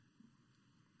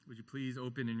Would you please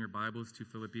open in your Bibles to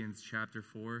Philippians chapter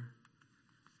 4?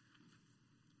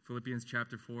 Philippians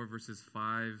chapter 4, verses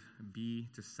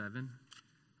 5b to 7.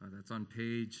 That's on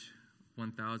page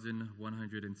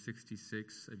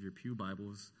 1166 of your pew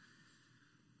Bibles.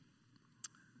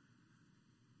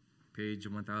 Page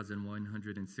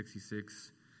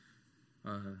 1166.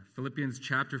 Philippians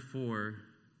chapter 4,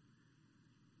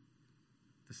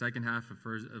 the second half of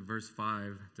verse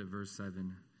 5 to verse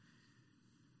 7.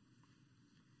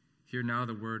 Hear now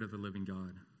the word of the living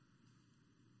God.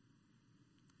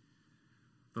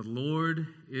 The Lord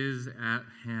is at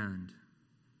hand.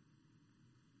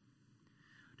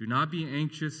 Do not be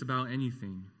anxious about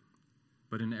anything,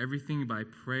 but in everything by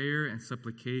prayer and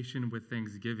supplication with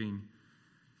thanksgiving,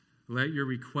 let your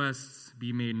requests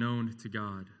be made known to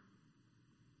God.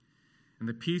 And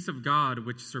the peace of God,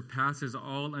 which surpasses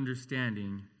all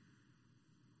understanding,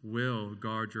 will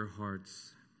guard your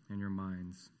hearts and your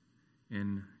minds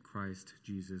in Christ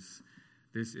Jesus.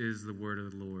 This is the word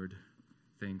of the Lord.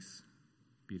 Thanks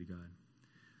be to God.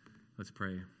 Let's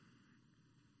pray.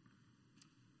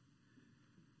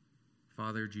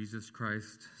 Father, Jesus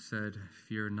Christ said,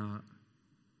 "Fear not,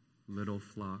 little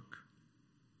flock."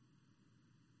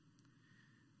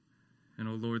 And,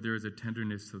 oh Lord, there is a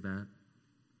tenderness to that.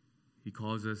 He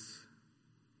calls us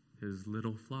his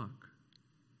little flock.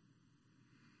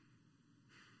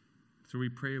 So we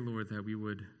pray, Lord, that we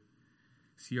would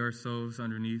see ourselves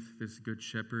underneath this good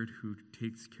shepherd who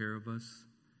takes care of us,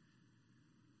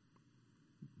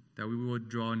 that we would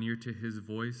draw near to his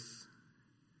voice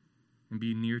and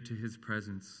be near to his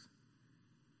presence,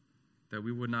 that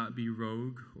we would not be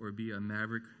rogue or be a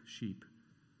maverick sheep,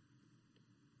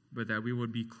 but that we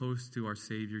would be close to our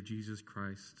Savior, Jesus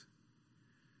Christ.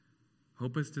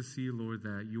 Help us to see, Lord,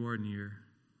 that you are near.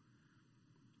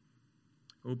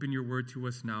 Open your word to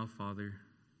us now, Father.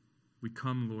 We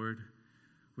come, Lord,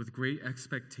 with great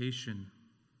expectation.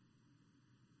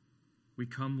 We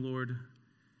come, Lord,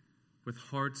 with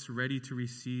hearts ready to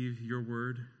receive your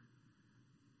word.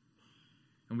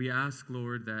 And we ask,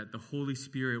 Lord, that the Holy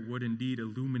Spirit would indeed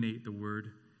illuminate the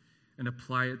word and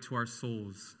apply it to our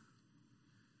souls.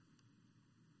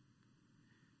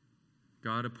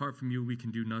 God, apart from you, we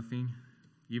can do nothing,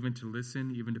 even to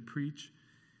listen, even to preach,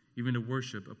 even to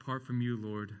worship. Apart from you,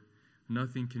 Lord,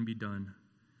 nothing can be done.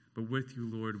 But with you,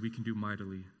 Lord, we can do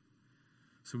mightily.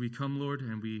 So we come, Lord,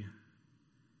 and we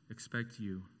expect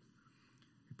you.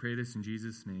 We pray this in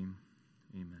Jesus' name.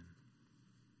 Amen.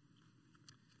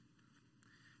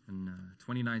 In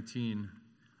 2019,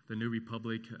 the New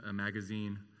Republic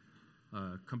magazine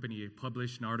company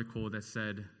published an article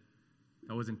that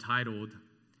was entitled,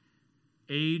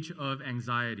 "Age of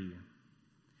Anxiety."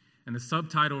 And the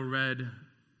subtitle read,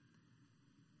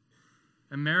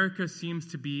 "America seems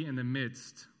to be in the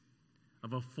midst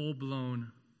of a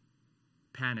full-blown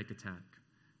panic attack."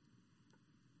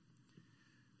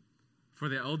 For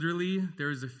the elderly,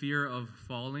 there is a fear of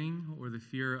falling or the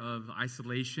fear of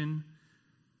isolation,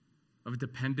 of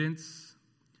dependence,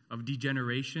 of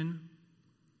degeneration.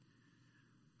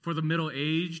 For the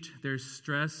middle-aged, there's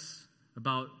stress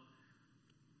about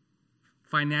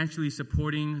financially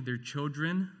supporting their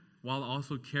children while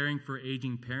also caring for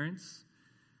aging parents.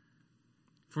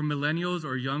 For millennials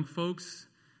or young folks,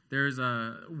 there's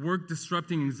a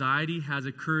work-disrupting anxiety has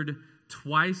occurred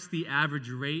twice the average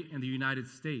rate in the United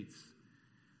States.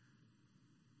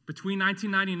 Between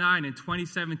 1999 and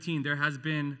 2017, there has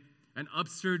been an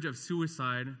upsurge of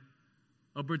suicide,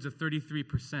 upwards of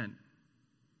 33%.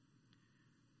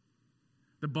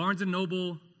 The Barnes &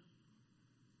 Noble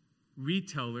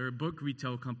book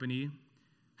retail company,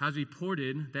 has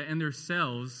reported that in their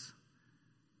sales,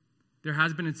 there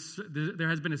has been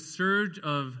a surge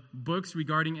of books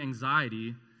regarding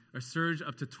anxiety, a surge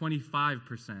up to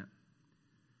 25%.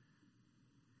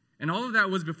 And all of that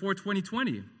was before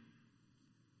 2020.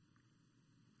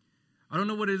 I don't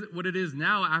know what it is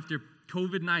now after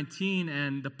COVID-19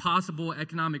 and the possible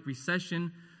economic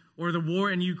recession or the war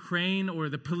in Ukraine or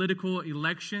the political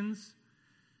elections.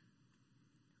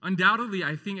 Undoubtedly,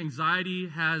 I think anxiety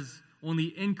has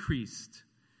only increased.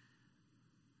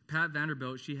 Pat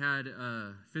Vanderbilt, she had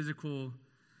an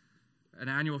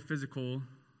annual physical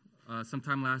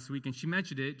sometime last week, and she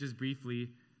mentioned it just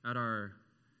briefly at our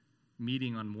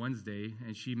meeting on Wednesday,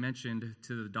 and she mentioned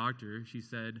to the doctor, she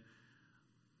said,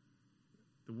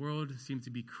 "The world seems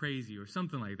to be crazy," or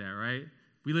something like that, right?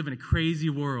 We live in a crazy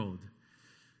world.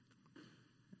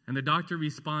 And the doctor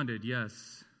responded,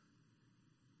 "Yes,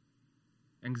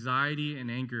 anxiety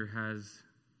and anger has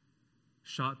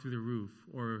shot through the roof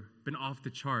or been off the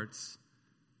charts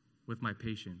with my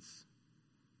patients."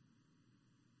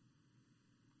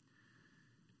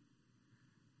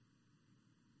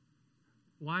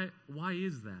 Why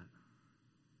is that?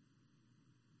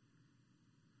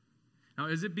 Now,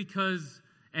 is it because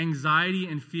anxiety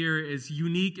and fear is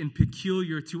unique and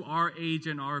peculiar to our age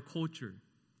and our culture?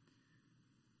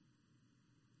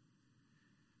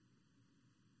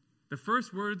 The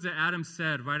first words that Adam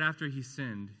said right after he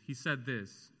sinned, he said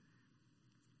this.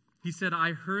 He said,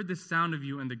 "I heard the sound of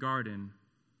you in the garden,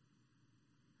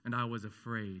 and I was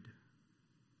afraid."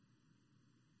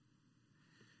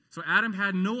 So Adam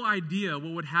had no idea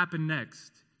what would happen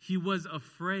next. He was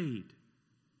afraid.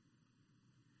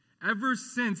 Ever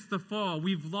since the fall,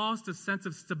 we've lost a sense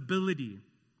of stability,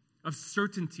 of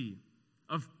certainty,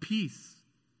 of peace.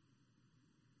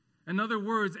 In other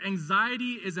words,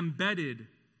 anxiety is embedded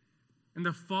in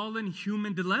the fallen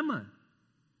human dilemma.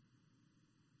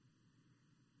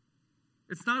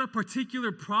 It's not a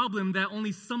particular problem that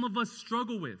only some of us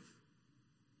struggle with.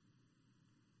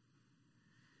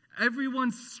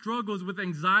 Everyone struggles with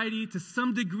anxiety to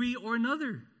some degree or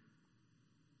another.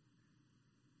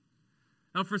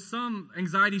 Now, for some,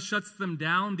 anxiety shuts them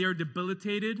down. They're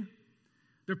debilitated.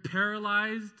 They're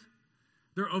paralyzed.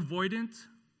 They're avoidant.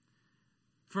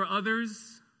 For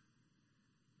others,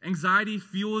 anxiety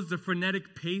fuels the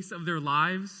frenetic pace of their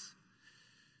lives.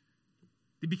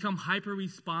 They become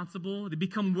hyper-responsible. They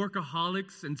become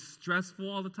workaholics and stressful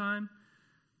all the time.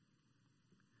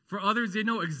 For others, they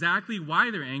know exactly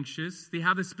why they're anxious. They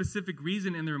have a specific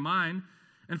reason in their mind.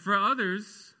 And for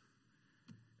others,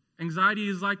 anxiety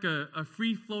is like a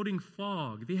free-floating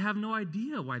fog. They have no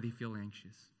idea why they feel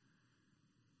anxious.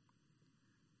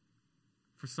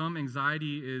 For some,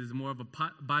 anxiety is more of a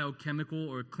biochemical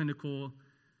or clinical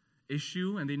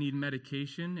issue, and they need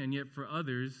medication. And yet for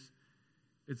others,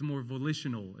 it's more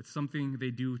volitional. It's something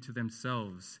they do to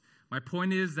themselves. My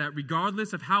point is that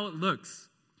regardless of how it looks,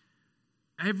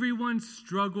 everyone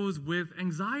struggles with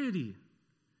anxiety.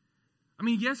 I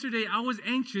mean, yesterday I was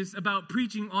anxious about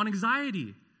preaching on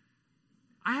anxiety.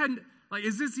 I hadn't,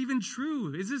 is this even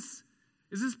true? Is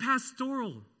this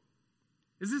pastoral?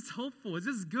 Is this hopeful? Is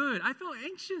this good? I felt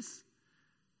anxious.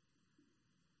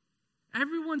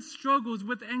 Everyone struggles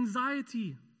with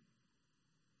anxiety.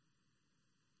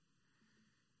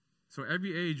 So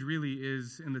every age really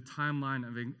is in the timeline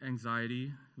of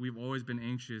anxiety. We've always been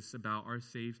anxious about our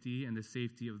safety and the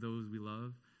safety of those we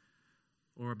love,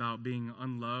 or about being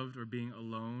unloved or being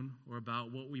alone, or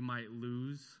about what we might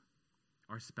lose,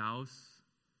 our spouse,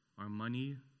 our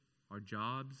money, our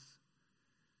jobs,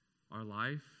 our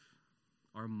life,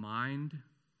 our mind,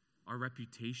 our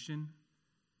reputation.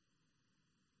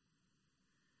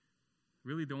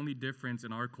 Really, the only difference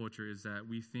in our culture is that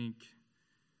we think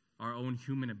our own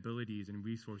human abilities and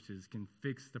resources can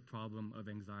fix the problem of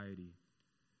anxiety.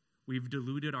 We've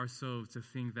deluded ourselves to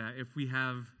think that if we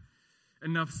have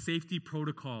enough safety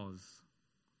protocols,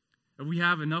 if we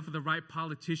have enough of the right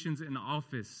politicians in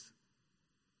office,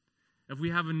 if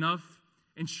we have enough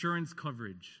insurance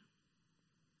coverage,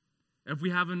 if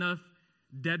we have enough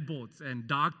deadbolts and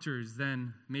doctors,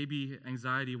 then maybe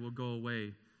anxiety will go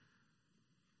away.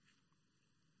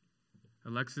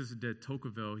 Alexis de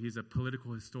Tocqueville, he's a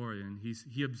political historian.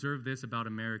 He observed this about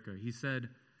America. He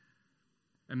said,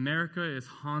 "America is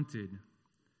haunted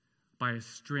by a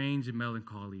strange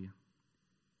melancholy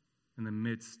in the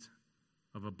midst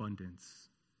of abundance."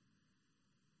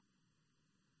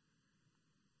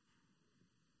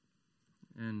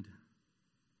 And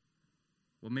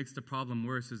what makes the problem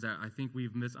worse is that I think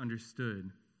we've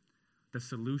misunderstood the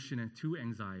solution to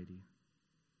anxiety.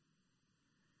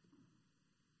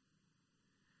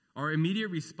 Our immediate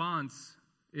response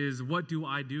is, what do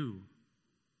I do?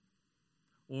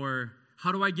 Or,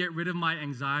 how do I get rid of my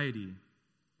anxiety?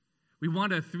 We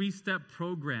want a 3-step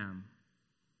program.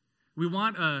 We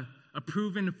want a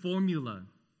proven formula,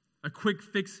 a quick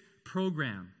fix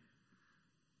program.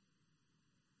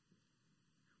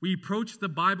 We approach the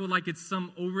Bible like it's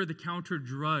some over-the-counter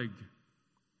drug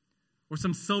or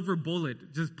some silver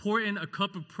bullet. Just pour in a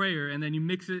cup of prayer and then you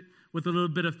mix it with a little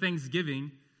bit of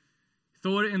thanksgiving.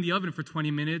 Throw it in the oven for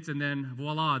 20 minutes, and then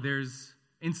voila, there's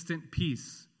instant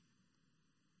peace.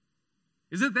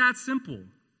 Is it that simple?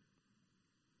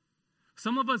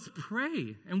 Some of us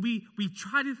pray, and we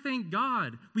try to thank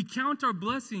God. We count our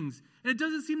blessings, and it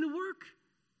doesn't seem to work.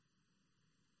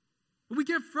 We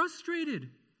get frustrated.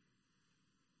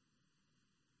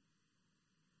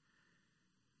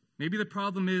 Maybe the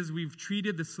problem is we've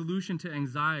treated the solution to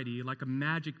anxiety like a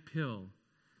magic pill,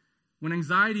 when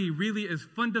anxiety really is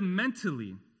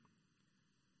fundamentally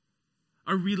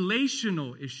a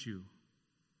relational issue.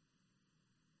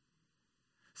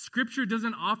 Scripture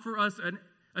doesn't offer us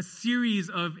a series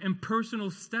of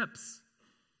impersonal steps.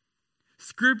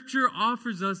 Scripture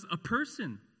offers us a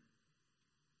person.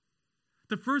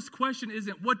 The first question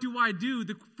isn't, what do I do?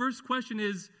 The first question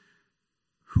is,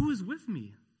 who is with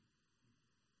me?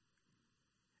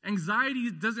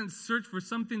 Anxiety doesn't search for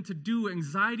something to do.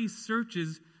 Anxiety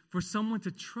searches for someone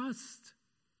to trust.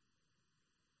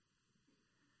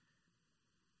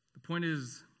 The point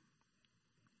is,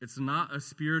 it's not a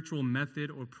spiritual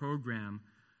method or program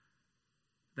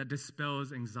that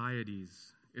dispels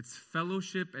anxieties. It's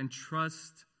fellowship and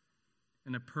trust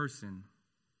in a person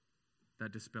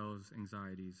that dispels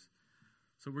anxieties.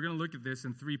 So we're going to look at this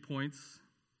in 3 points.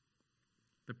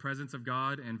 The presence of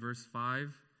God in verse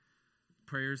 5,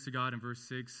 prayers to God in verse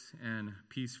 6, and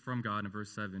peace from God in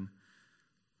verse 7.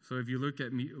 So if you look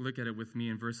at it with me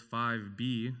in verse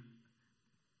 5b,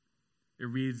 it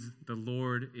reads, "The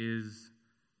Lord is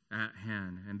at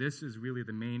hand." And this is really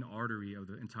the main artery of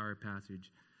the entire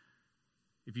passage.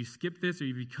 If you skip this or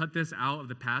if you cut this out of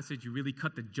the passage, you really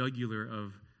cut the jugular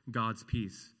of God's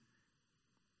peace.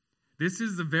 This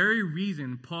is the very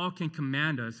reason Paul can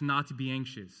command us not to be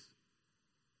anxious.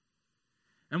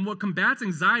 And what combats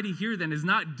anxiety here then is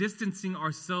not distancing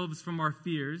ourselves from our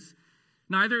fears.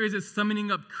 Neither is it summoning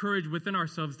up courage within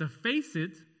ourselves to face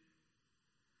it.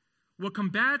 What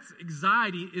combats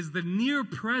anxiety is the near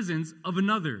presence of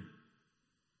another.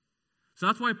 So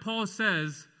that's why Paul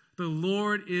says, the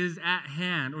Lord is at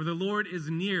hand, or the Lord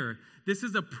is near. This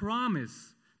is a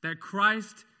promise that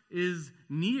Christ is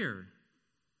near.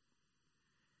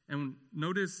 And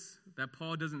notice that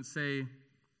Paul doesn't say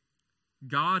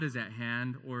God is at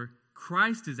hand or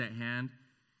Christ is at hand.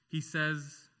 He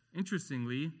says,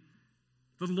 interestingly,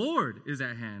 the Lord is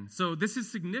at hand. So this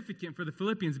is significant for the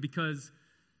Philippians because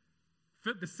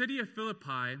the city of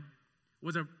Philippi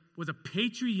was a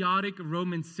patriotic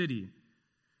Roman city.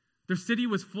 Their city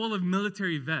was full of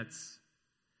military vets.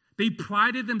 They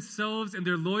prided themselves in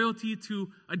their loyalty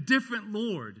to a different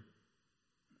Lord,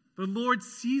 the Lord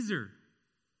Caesar.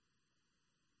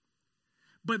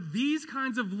 But these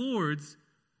kinds of lords,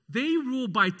 they rule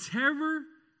by terror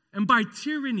and by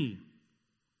tyranny.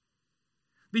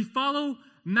 They follow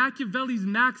Machiavelli's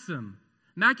maxim.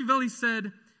 Machiavelli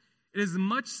said, "It is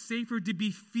much safer to be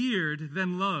feared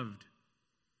than loved.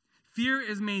 Fear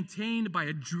is maintained by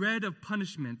a dread of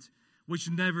punishment which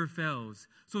never fails."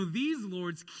 So these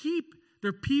lords keep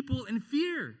their people in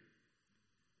fear.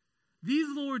 These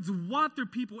lords want their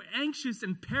people anxious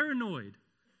and paranoid.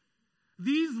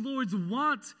 These lords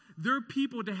want their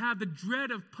people to have the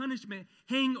dread of punishment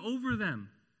hang over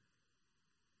them.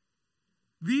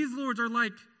 These lords are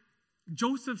like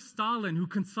Joseph Stalin, who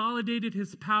consolidated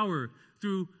his power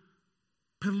through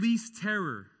police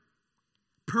terror,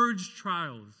 purge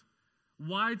trials,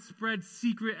 widespread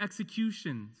secret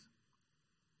executions.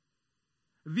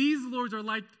 These lords are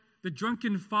like the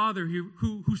drunken father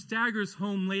who staggers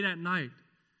home late at night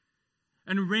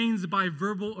and reigns by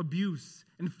verbal abuse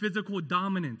and physical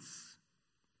dominance.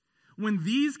 When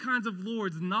these kinds of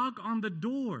lords knock on the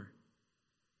door,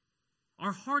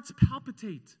 our hearts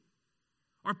palpitate,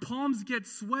 our palms get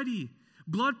sweaty,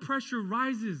 blood pressure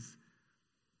rises,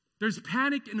 there's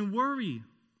panic and worry.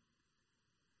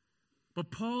 But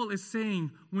Paul is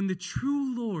saying, when the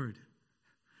true Lord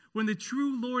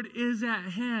is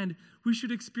at hand, we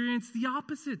should experience the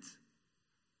opposite.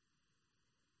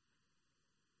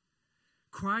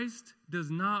 Christ does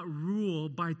not rule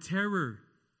by terror.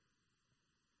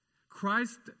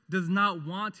 Christ does not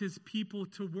want his people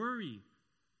to worry.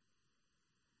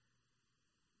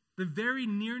 The very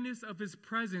nearness of his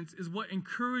presence is what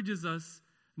encourages us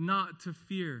not to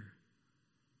fear.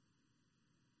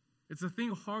 It's a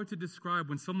thing hard to describe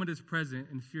when someone is present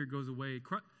and fear goes away.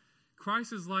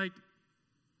 Christ is like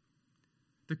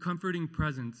the comforting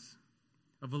presence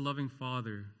of a loving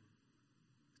father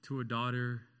to a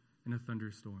daughter in a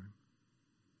thunderstorm.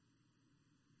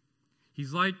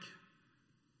 He's like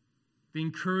the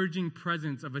encouraging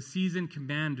presence of a seasoned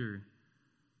commander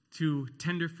to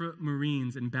tenderfoot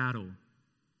Marines in battle.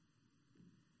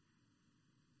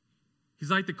 He's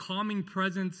like the calming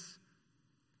presence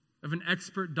of an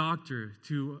expert doctor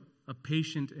to a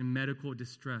patient in medical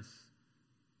distress.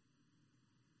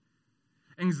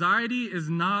 Anxiety is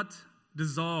not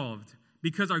dissolved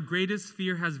because our greatest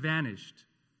fear has vanished,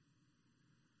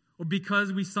 or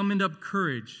because we summoned up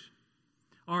courage.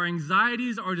 Our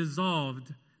anxieties are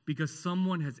dissolved because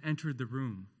someone has entered the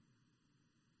room.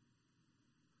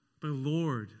 The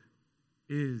Lord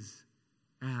is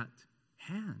at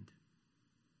hand.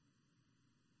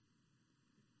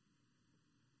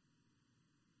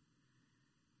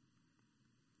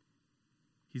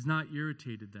 He's not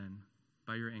irritated then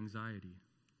by your anxiety.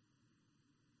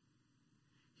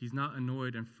 He's not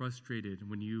annoyed and frustrated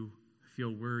when you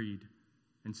feel worried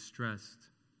and stressed.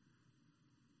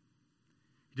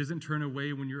 He doesn't turn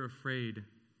away when you're afraid.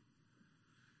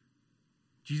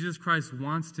 Jesus Christ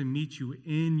wants to meet you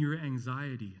in your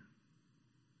anxiety.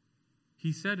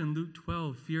 He said in Luke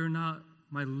 12, "Fear not,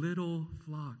 my little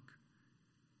flock."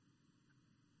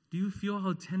 Do you feel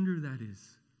how tender that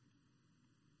is?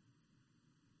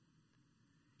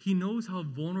 He knows how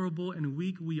vulnerable and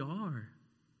weak we are.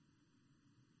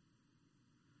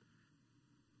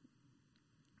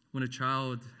 When a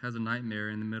child has a nightmare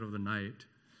in the middle of the night,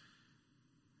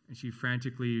 and she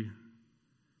frantically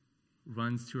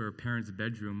runs to her parents'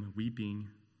 bedroom weeping,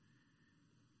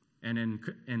 and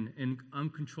in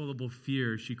uncontrollable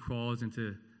fear, she crawls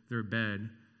into their bed,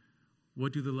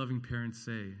 what do the loving parents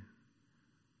say?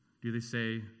 Do they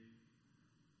say,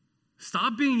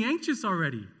 "Stop being anxious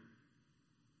already"?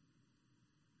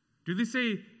 Do they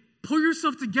say, "Pull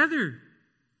yourself together"?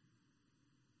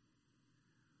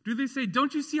 Do they say,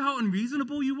 "Don't you see how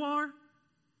unreasonable you are?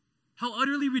 How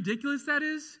utterly ridiculous that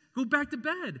is? Go back to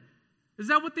bed"? Is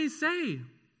that what they say?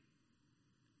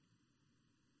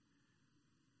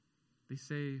 They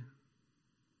say,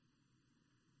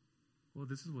 well,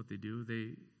 this is what they do.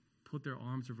 They put their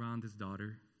arms around his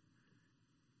daughter.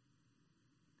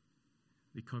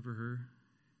 They cover her,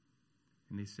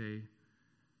 and they say,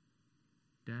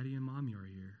 "Daddy and Mommy are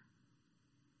here.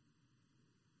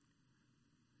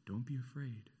 Don't be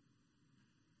afraid.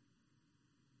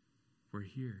 We're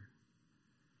here."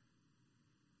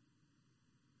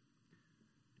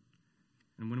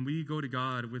 And when we go to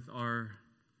God with our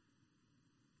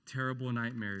terrible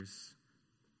nightmares,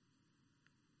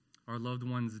 our loved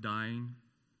ones dying,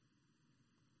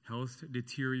 health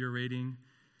deteriorating,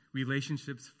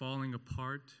 relationships falling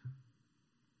apart,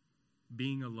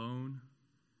 being alone,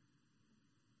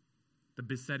 the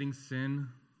besetting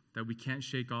sin that we can't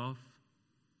shake off,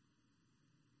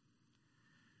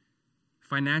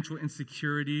 financial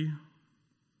insecurity,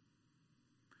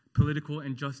 political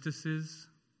injustices.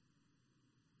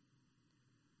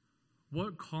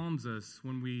 What calms us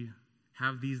when we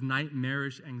have these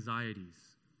nightmarish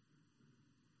anxieties?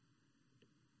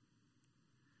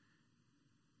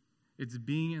 It's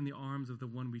being in the arms of the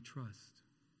one we trust,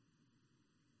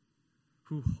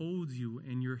 who holds you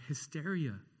in your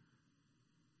hysteria,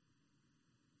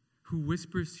 who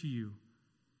whispers to you,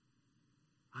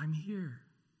 "I'm here.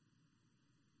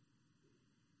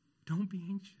 Don't be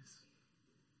anxious.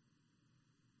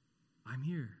 I'm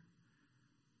here."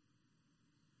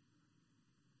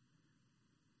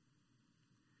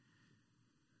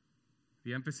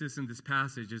 The emphasis in this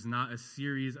passage is not a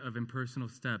series of impersonal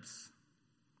steps.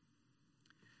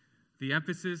 The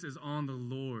emphasis is on the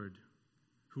Lord,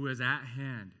 who is at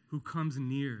hand, who comes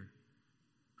near,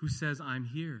 who says, "I'm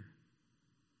here."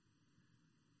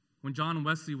 When John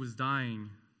Wesley was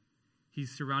dying, he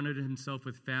surrounded himself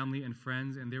with family and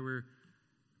friends, and they were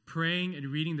praying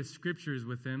and reading the scriptures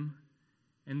with him,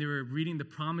 and they were reading the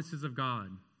promises of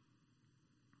God.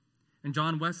 And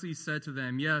John Wesley said to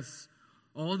them, "Yes,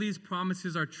 all these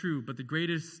promises are true, but the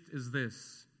greatest is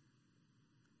this: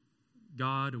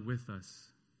 God with us."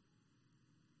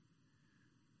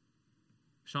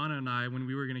 Shauna and I, when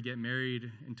we were going to get married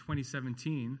in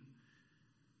 2017,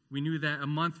 we knew that a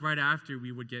month right after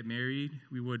we would get married,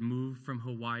 we would move from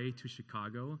Hawaii to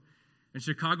Chicago. And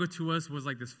Chicago to us was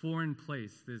like this foreign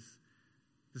place, this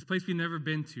place we'd never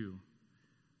been to.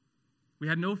 We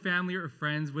had no family or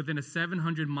friends within a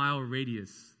 700-mile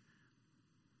radius.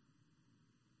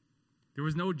 There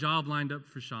was no job lined up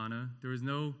for Shauna. There was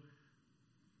no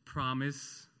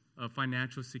promise of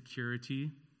financial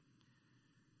security.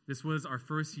 This was our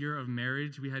first year of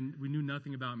marriage. We knew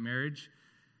nothing about marriage.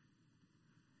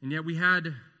 And yet we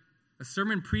had a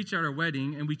sermon preached at our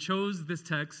wedding, and we chose this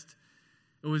text.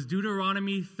 It was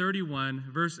Deuteronomy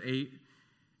 31, verse 8,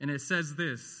 and it says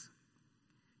this: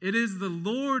 "It is the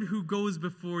Lord who goes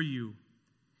before you.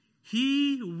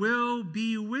 He will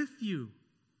be with you.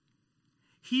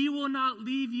 He will not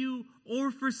leave you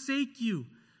or forsake you.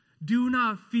 Do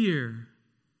not fear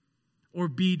or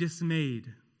be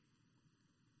dismayed."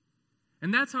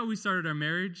 And that's how we started our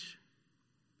marriage.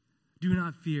 Do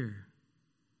not fear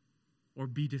or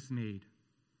be dismayed.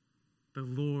 The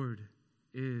Lord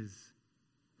is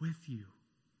with you.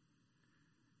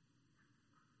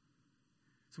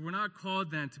 So we're not called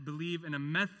then to believe in a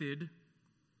method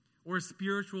or a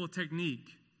spiritual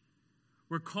technique.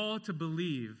 We're called to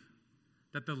believe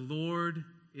that the Lord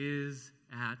is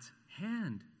at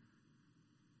hand.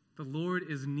 The Lord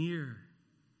is near.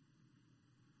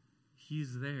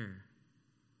 He's there.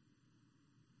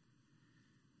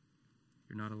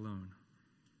 You're not alone.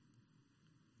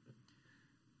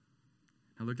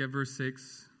 Now look at verse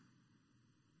 6.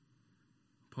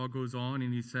 Paul goes on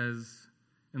and he says,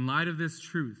 in light of this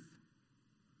truth,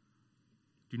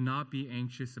 do not be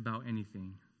anxious about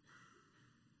anything,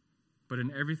 but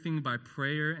in everything by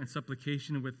prayer and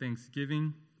supplication with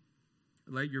thanksgiving,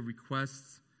 let your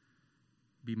requests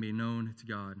be made known to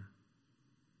God.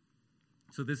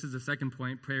 So this is the second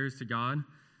point, prayers to God.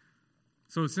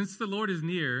 So since the Lord is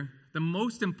near, the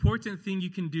most important thing you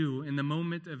can do in the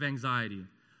moment of anxiety,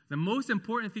 the most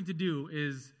important thing to do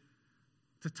is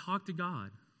to talk to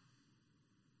God.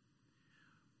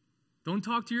 Don't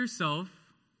talk to yourself.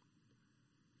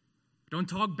 Don't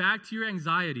talk back to your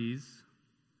anxieties.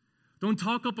 Don't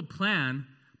talk up a plan.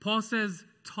 Paul says,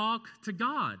 talk to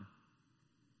God.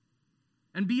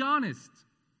 And be honest.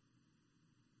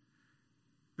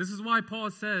 This is why Paul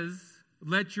says,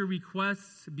 let your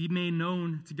requests be made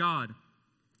known to God.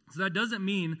 So that doesn't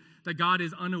mean that God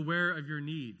is unaware of your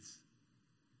needs.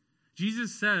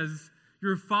 Jesus says,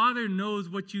 your Father knows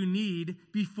what you need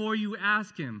before you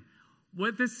ask Him.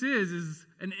 What this is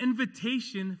an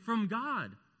invitation from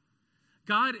God.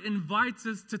 God invites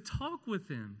us to talk with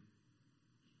Him.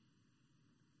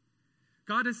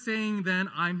 God is saying then,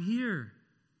 I'm here.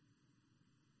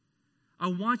 I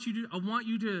want you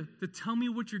to tell me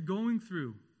what you're going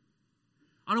through.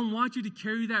 I don't want you to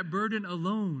carry that burden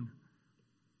alone.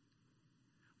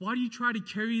 Why do you try to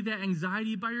carry that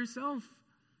anxiety by yourself?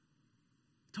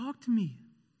 Talk to me.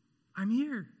 I'm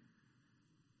here.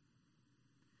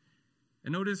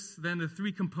 And notice then the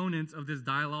three components of this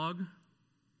dialogue.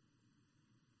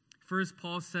 First,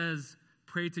 Paul says,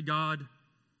 pray to God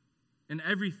in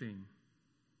everything.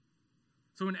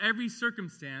 So in every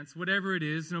circumstance, whatever it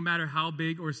is, no matter how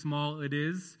big or small it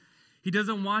is, He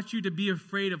doesn't want you to be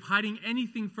afraid of hiding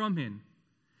anything from Him.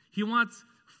 He wants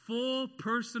full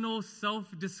personal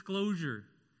self-disclosure.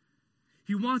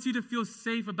 He wants you to feel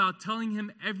safe about telling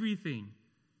Him everything.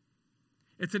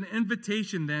 It's an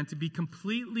invitation then to be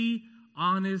completely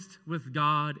honest with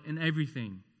God in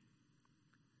everything.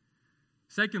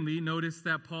 Secondly, notice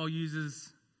that Paul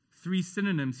uses three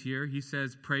synonyms here. He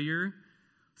says prayer,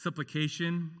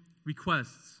 supplication,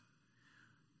 requests.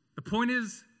 The point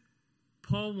is,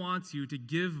 Paul wants you to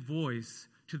give voice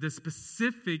to the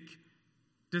specific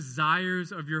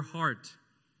desires of your heart.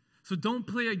 So don't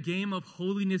play a game of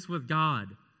holiness with God.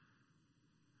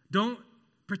 Don't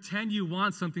pretend you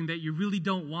want something that you really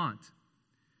don't want.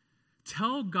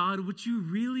 Tell God what you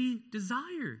really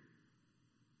desire.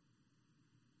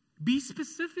 Be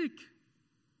specific.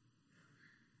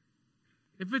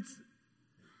 If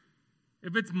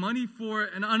it's money for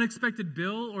an unexpected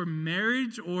bill or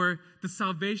marriage or the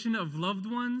salvation of loved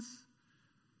ones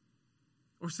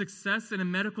or success in a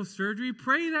medical surgery,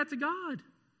 pray that to God.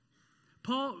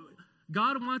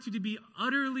 God wants you to be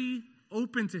utterly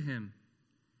open to Him.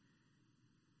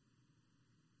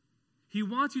 He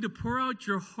wants you to pour out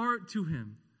your heart to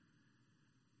Him,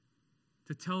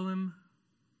 to tell Him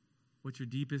what your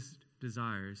deepest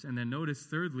desires. And then notice,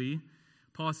 thirdly,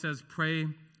 Paul says pray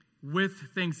with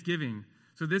thanksgiving.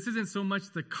 So this isn't so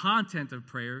much the content of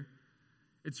prayer.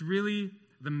 It's really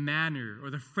the manner or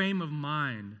the frame of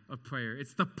mind of prayer.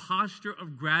 It's the posture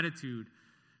of gratitude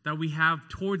that we have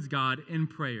towards God in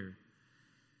prayer.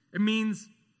 It means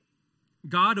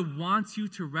God wants you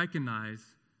to recognize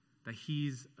that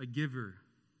He's a giver.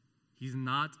 He's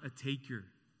not a taker.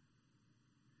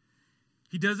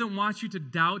 He doesn't want you to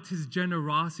doubt His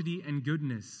generosity and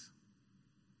goodness.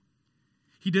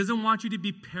 He doesn't want you to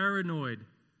be paranoid,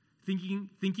 thinking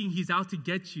He's out to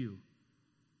get you.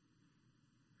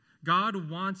 God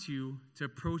wants you to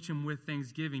approach Him with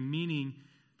thanksgiving, meaning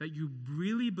that you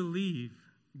really believe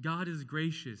God is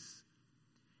gracious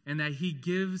and that He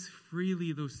gives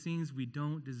freely those things we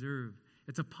don't deserve.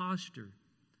 It's a posture.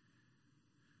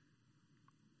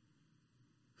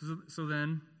 So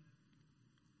then,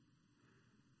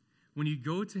 when you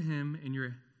go to Him in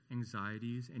your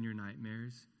anxieties and your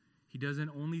nightmares, He doesn't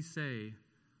only say,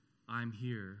 I'm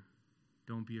here,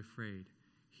 don't be afraid.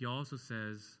 He also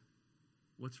says,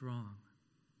 what's wrong?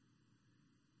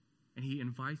 And He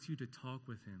invites you to talk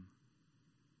with Him,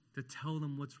 to tell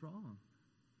Him what's wrong.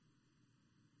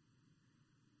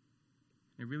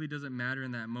 It really doesn't matter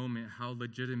in that moment how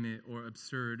legitimate or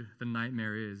absurd the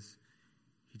nightmare is.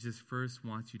 He just first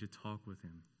wants you to talk with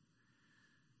Him.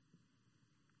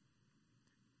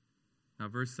 Now,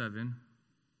 verse 7,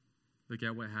 look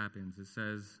at what happens. It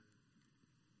says,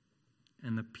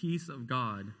 and the peace of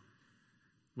God,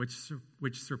 which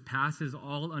surpasses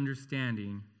all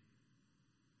understanding,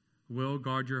 will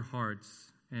guard your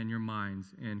hearts and your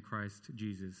minds in Christ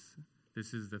Jesus.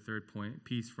 This is the third point,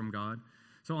 peace from God.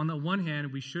 So on the one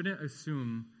hand, we shouldn't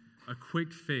assume a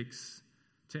quick fix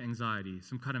to anxiety,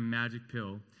 some kind of magic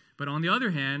pill. But on the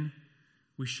other hand,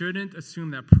 we shouldn't assume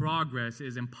that progress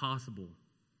is impossible.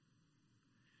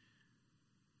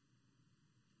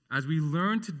 As we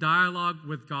learn to dialogue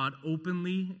with God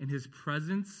openly in His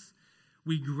presence,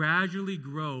 we gradually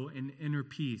grow in inner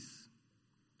peace.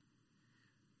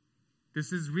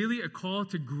 This is really a call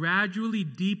to gradually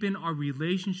deepen our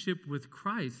relationship with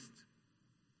Christ.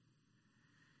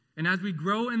 And as we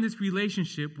grow in this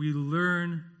relationship, we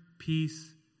learn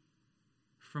peace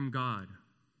from God.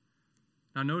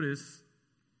 Now notice,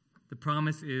 the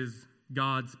promise is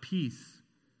God's peace.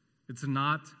 It's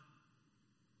not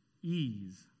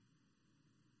ease.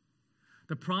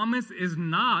 The promise is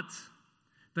not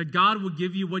that God will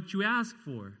give you what you ask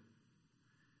for.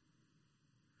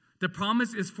 The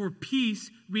promise is for peace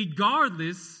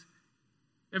regardless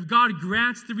if God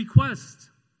grants the request.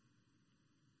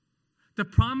 The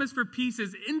promise for peace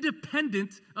is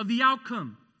independent of the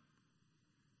outcome.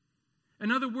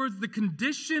 In other words, the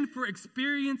condition for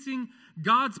experiencing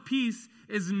God's peace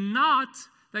is not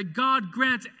that God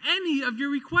grants any of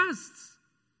your requests.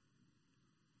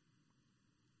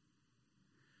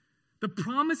 The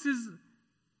promise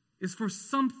is for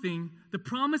something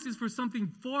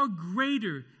far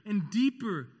greater and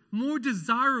deeper, more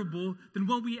desirable than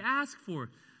what we ask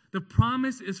for. The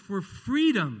promise is for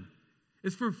freedom.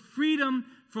 It's for freedom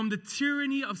from the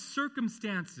tyranny of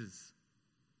circumstances.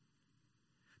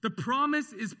 The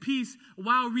promise is peace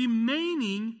while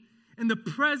remaining in the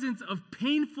presence of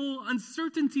painful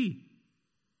uncertainty.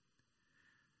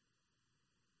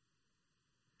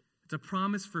 It's a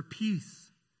promise for peace,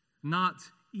 not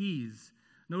ease.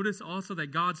 Notice also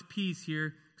that God's peace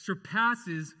here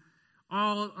surpasses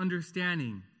all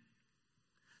understanding.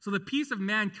 So the peace of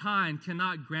mankind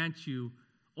cannot grant you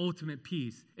ultimate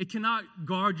peace. It cannot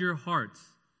guard your hearts.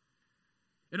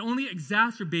 It only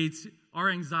exacerbates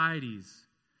our anxieties.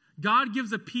 God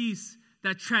gives a peace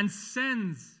that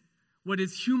transcends what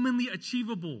is humanly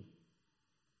achievable.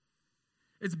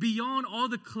 It's beyond all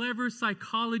the clever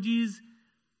psychologies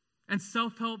and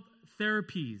self-help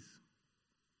therapies.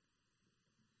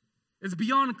 It's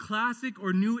beyond classic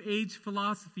or new age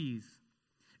philosophies.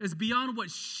 It's beyond what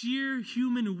sheer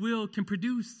human will can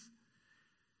produce.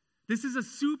 This is a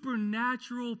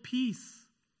supernatural peace.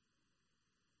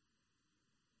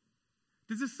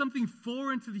 This is something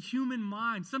foreign to the human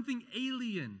mind, something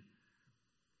alien.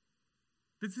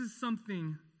 This is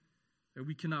something that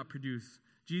we cannot produce.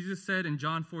 Jesus said in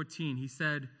John 14, He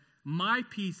said, "My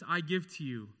peace I give to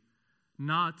you,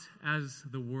 not as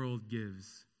the world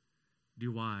gives,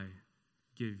 do I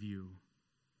give you."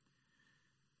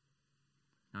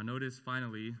 Now notice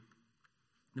finally,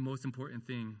 the most important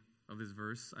thing of this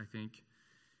verse, I think.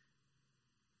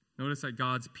 Notice that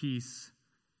God's peace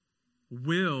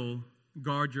will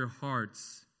guard your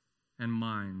hearts and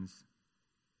minds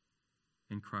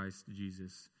in Christ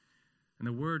Jesus. And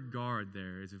the word guard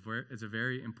there is a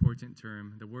very important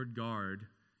term. The word guard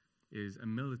is a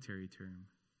military term.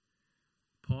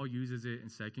 Paul uses it in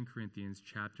 2 Corinthians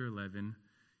chapter 11.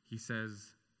 He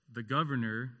says, the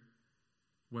governor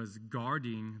was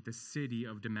guarding the city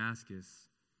of Damascus.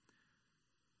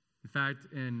 In fact,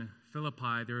 in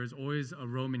Philippi, there is always a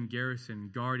Roman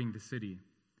garrison guarding the city.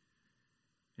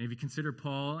 And if you consider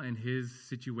Paul and his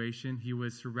situation, he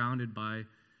was surrounded by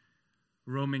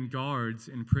Roman guards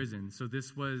in prison. So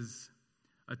this was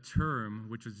a term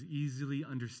which was easily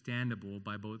understandable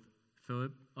by both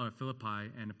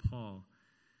Philippi and Paul.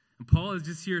 And Paul is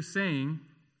just here saying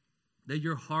that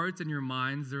your hearts and your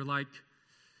minds,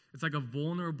 it's like a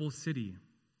vulnerable city.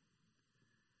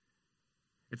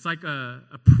 It's like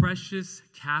a precious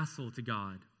castle to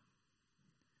God.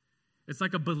 It's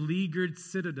like a beleaguered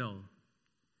citadel.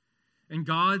 And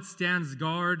God stands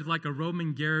guard like a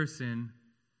Roman garrison,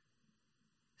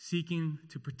 seeking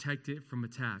to protect it from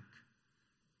attack.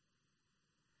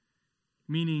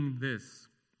 Meaning this,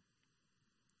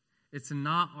 it's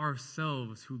not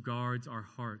ourselves who guards our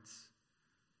hearts.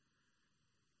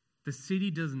 The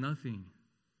city does nothing.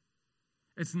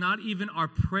 It's not even our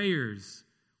prayers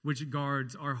which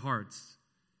guards our hearts.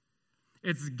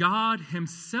 It's God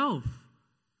Himself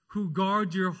who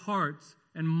guards your hearts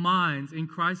and minds in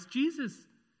Christ Jesus.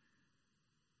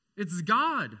 It's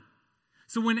God.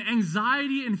 So when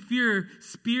anxiety and fear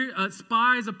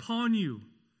spies upon you,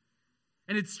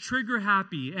 and it's trigger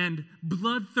happy and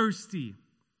bloodthirsty,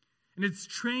 and it's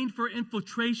trained for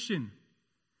infiltration,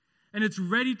 and it's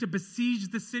ready to besiege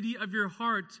the city of your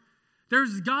heart,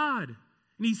 there's God.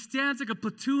 And He stands like a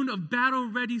platoon of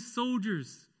battle-ready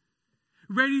soldiers,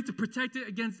 ready to protect it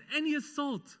against any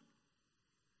assault.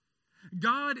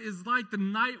 God is like the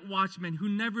night watchman who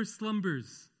never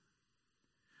slumbers.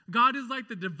 God is like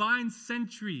the divine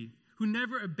sentry who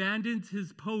never abandons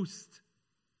his post.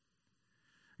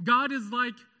 God is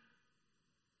like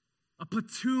a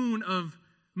platoon of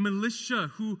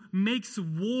militia who makes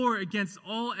war against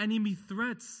all enemy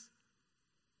threats.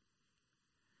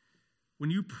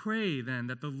 When you pray then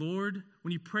that the Lord,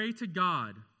 when you pray to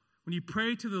God, when you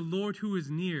pray to the Lord who is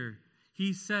near,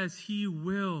 he says he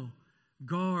will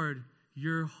guard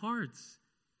your hearts.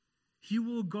 He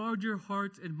will guard your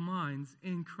hearts and minds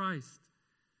in Christ.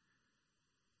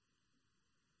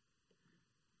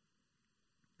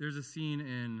 There's a scene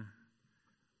in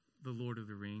The Lord of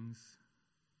the Rings.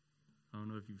 I don't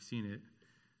know if you've seen it.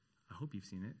 I hope you've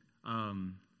seen it.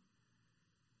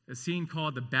 A scene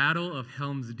called the Battle of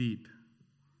Helm's Deep.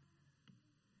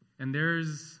 And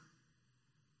there's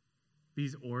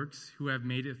these orcs who have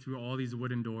made it through all these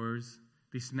wooden doors.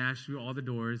 They smashed through all the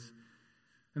doors.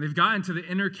 And they've gotten to the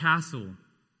inner castle.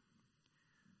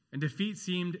 And defeat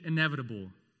seemed inevitable.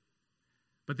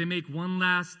 But they make one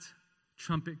last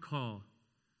trumpet call.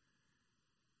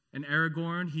 And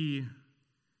Aragorn, he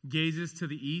gazes to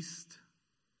the east.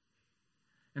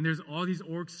 And there's all these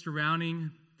orcs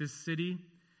surrounding this city.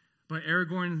 But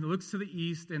Aragorn looks to the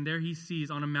east, and there he sees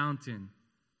on a mountain,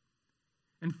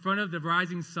 in front of the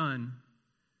rising sun,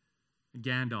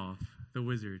 Gandalf, the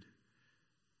wizard.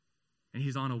 And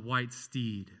he's on a white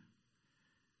steed.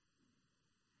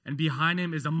 And behind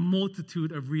him is a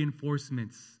multitude of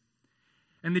reinforcements.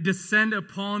 And they descend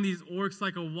upon these orcs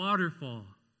like a waterfall.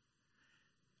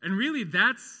 And really,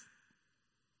 that's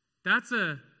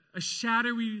a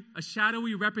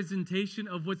shadowy representation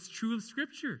of what's true of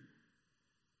Scripture.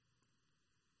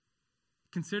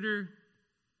 Consider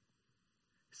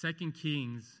 2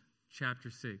 Kings chapter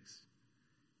 6.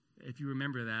 If you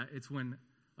remember that, it's when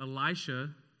Elisha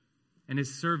and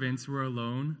his servants were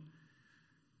alone,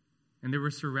 and they were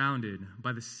surrounded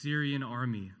by the Syrian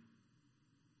army.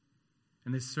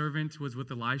 And the servant was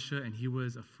with Elisha, and he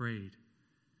was afraid.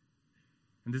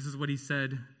 And this is what he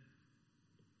said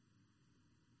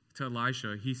to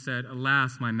Elisha. He said,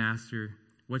 "Alas, my master,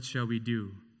 what shall we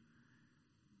do?"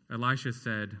 Elisha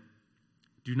said,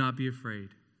 "Do not be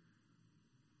afraid,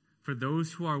 for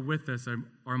those who are with us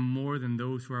are more than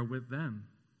those who are with them."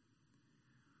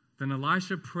 Then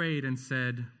Elisha prayed and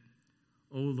said,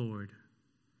 "O Lord,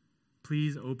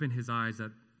 please open his eyes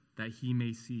that he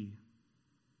may see."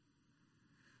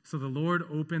 So the Lord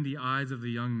opened the eyes of the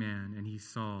young man, and he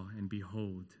saw, and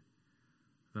behold,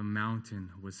 the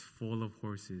mountain was full of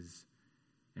horses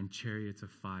and chariots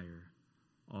of fire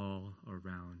all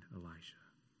around Elisha.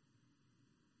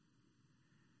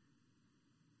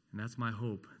 And that's my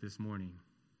hope this morning,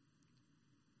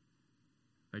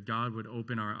 that God would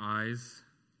open our eyes,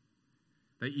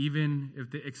 that even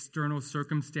if the external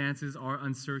circumstances are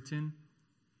uncertain,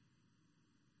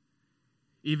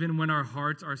 even when our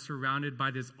hearts are surrounded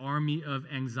by this army of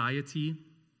anxiety,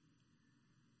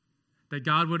 that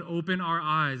God would open our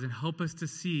eyes and help us to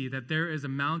see that there is a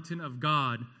mountain of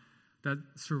God that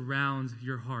surrounds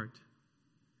your heart.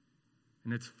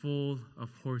 And it's full of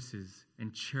horses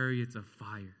and chariots of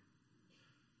fire.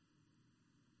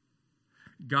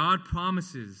 God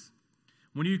promises,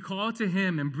 when you call to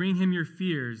him and bring him your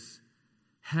fears,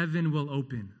 heaven will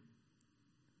open.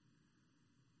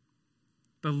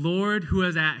 The Lord who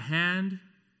is at hand,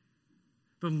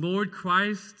 the Lord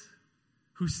Christ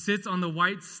who sits on the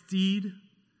white steed,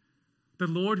 the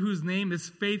Lord whose name is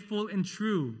faithful and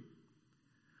true,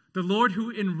 the Lord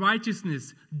who in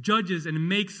righteousness judges and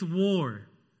makes war,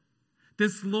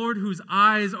 this Lord whose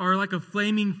eyes are like a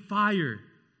flaming fire,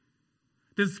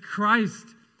 this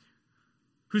Christ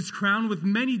who's crowned with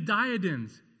many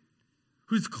diadems,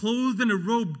 who's clothed in a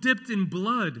robe dipped in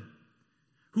blood,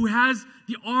 who has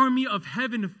the army of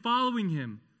heaven following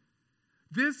him.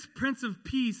 This Prince of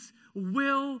Peace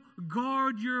will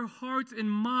guard your hearts and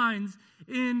minds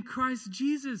in Christ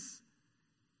Jesus.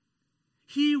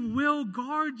 He will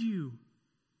guard you.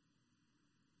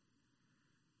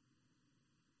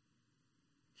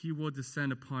 He will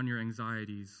descend upon your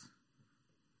anxieties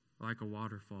like a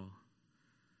waterfall.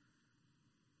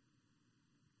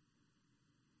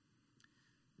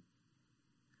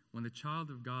 When the child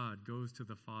of God goes to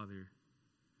the Father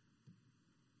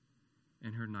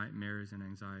in her nightmares and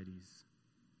anxieties,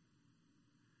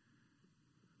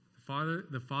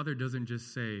 the Father doesn't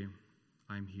just say,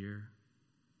 "I'm here.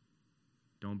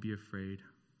 Don't be afraid.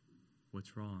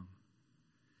 What's wrong?"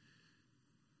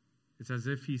 It's as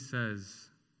if he says,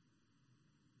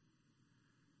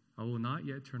 "I will not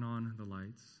yet turn on the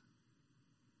lights,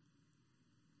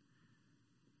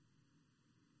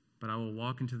 but I will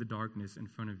walk into the darkness in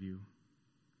front of you.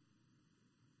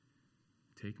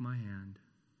 Take my hand.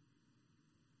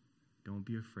 Don't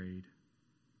be afraid,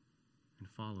 and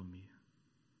follow me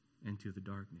into the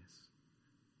darkness."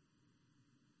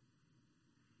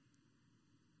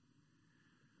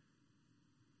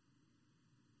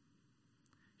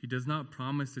 does not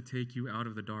promise to take you out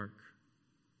of the dark.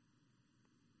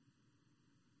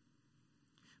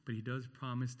 But he does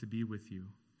promise to be with you.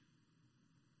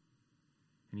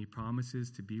 And he promises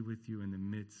to be with you in the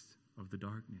midst of the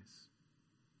darkness.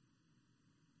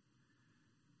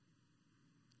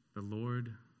 The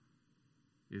Lord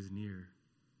is near.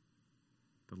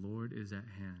 The Lord is at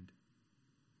hand.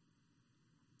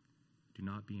 Do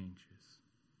not be anxious.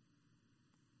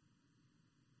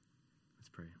 Let's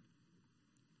pray.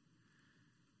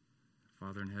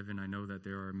 Father in heaven, I know that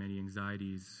there are many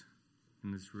anxieties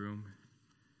in this room.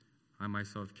 I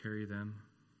myself carry them.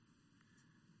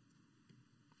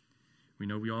 We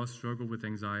know we all struggle with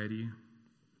anxiety.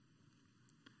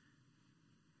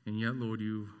 And yet, Lord,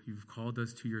 you've called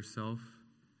us to yourself.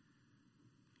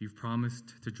 You've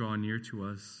promised to draw near to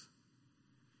us.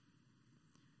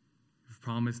 You've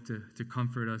promised to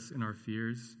comfort us in our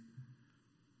fears.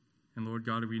 And Lord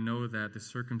God, we know that the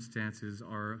circumstances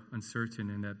are uncertain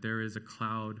and that there is a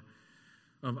cloud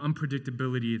of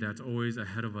unpredictability that's always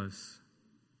ahead of us.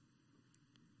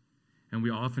 And we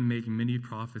often make many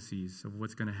prophecies of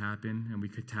what's going to happen, and we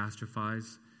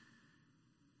catastrophize,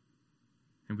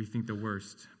 and we think the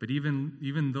worst. But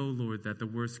even though, Lord, that the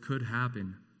worst could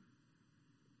happen,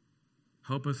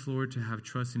 help us, Lord, to have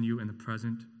trust in you in the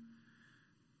present.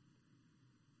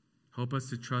 Help us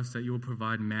to trust that you will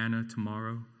provide manna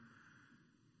tomorrow.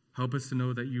 Help us to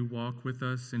know that you walk with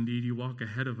us. Indeed, you walk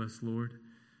ahead of us, Lord,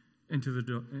 into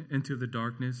the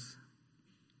darkness.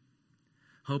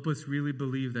 Help us really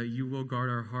believe that you will guard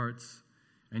our hearts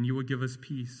and you will give us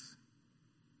peace.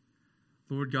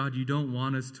 Lord God, you don't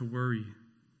want us to worry.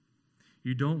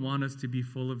 You don't want us to be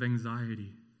full of anxiety.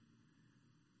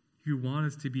 You want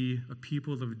us to be a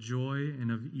people of joy and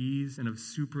of ease and of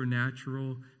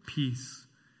supernatural peace.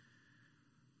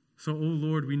 So, oh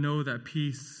Lord, we know that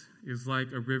peace is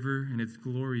like a river and it's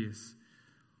glorious.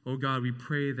 Oh God, we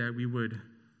pray that we would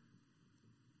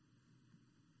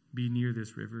be near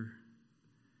this river.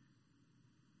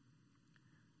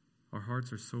 Our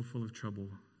hearts are so full of trouble.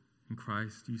 In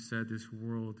Christ, you said this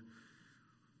world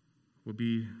will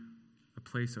be a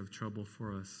place of trouble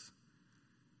for us,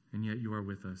 and yet you are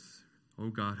with us. Oh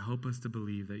God, help us to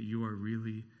believe that you are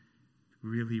really,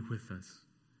 really with us.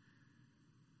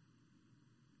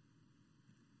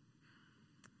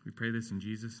 We pray this in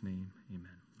Jesus' name.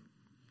 Amen.